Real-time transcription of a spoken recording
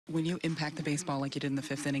When you impact the baseball like you did in the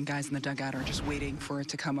fifth inning, guys in the dugout are just waiting for it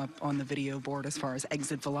to come up on the video board as far as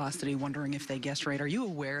exit velocity, wondering if they guessed right. Are you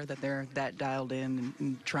aware that they're that dialed in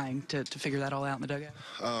and trying to figure that all out in the dugout?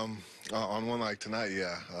 On one like tonight,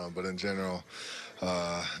 yeah, but in general,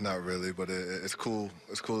 not really. But it's cool.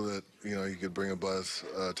 It's cool that you could bring a buzz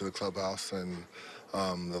to the clubhouse and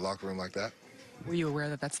the locker room like that. Were you aware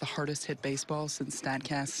that that's the hardest hit baseball since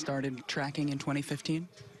Statcast started tracking in 2015?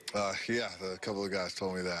 Yeah, a couple of guys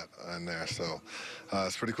told me that in there, so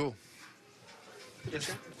it's pretty cool. Does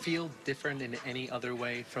it feel different in any other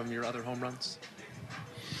way from your other home runs?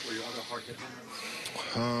 Or your other hard hit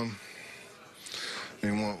home runs? I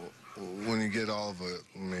mean, when you get all of it,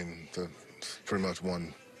 I mean, it's pretty much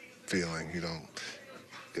one feeling.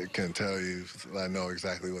 I can tell you, I know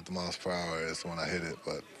exactly what the miles per hour is when I hit it,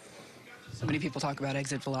 but. So many people talk about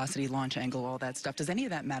exit velocity, launch angle, all that stuff. Does any of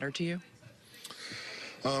that matter to you?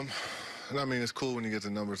 I mean, it's cool when you get the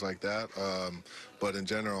numbers like that, but in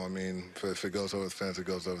general, I mean, if it goes over the fence, it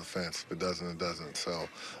goes over the fence. If it doesn't, it doesn't. So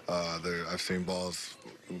I've seen balls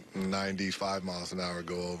 95 miles an hour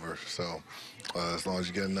go over, so as long as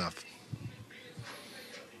you get enough.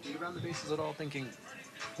 Do you round the bases at all thinking,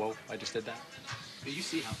 whoa, I just did that? You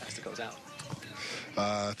see how fast it goes out.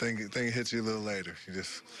 I think it hits you a little later. You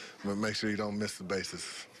just make sure you don't miss the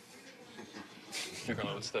bases.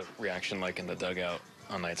 Giancarlo, what's the reaction like in the dugout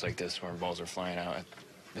on nights like this where balls are flying out at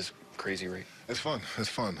this crazy rate? It's fun. It's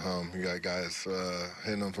fun. You got guys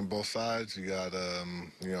hitting them from both sides. You got,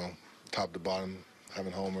 top to bottom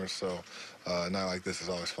having homers. So a night like this is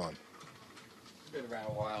always fun. Been around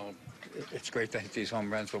a while. It's great to hit these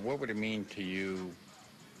home runs, but what would it mean to you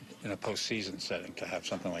in a postseason setting to have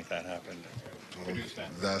something like that happen?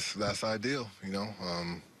 That's ideal.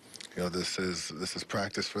 This is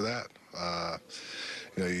practice for that.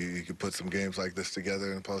 You could put some games like this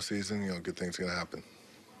together in the postseason. Good things are gonna happen.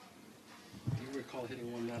 Do you recall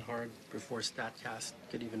hitting one that hard before Statcast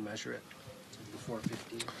could even measure it? Before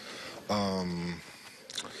 15?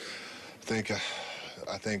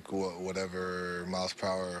 I think whatever miles per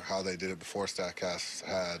hour, how they did it before Statcast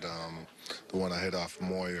had the one I hit off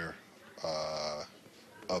Moyer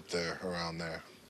up there, around there.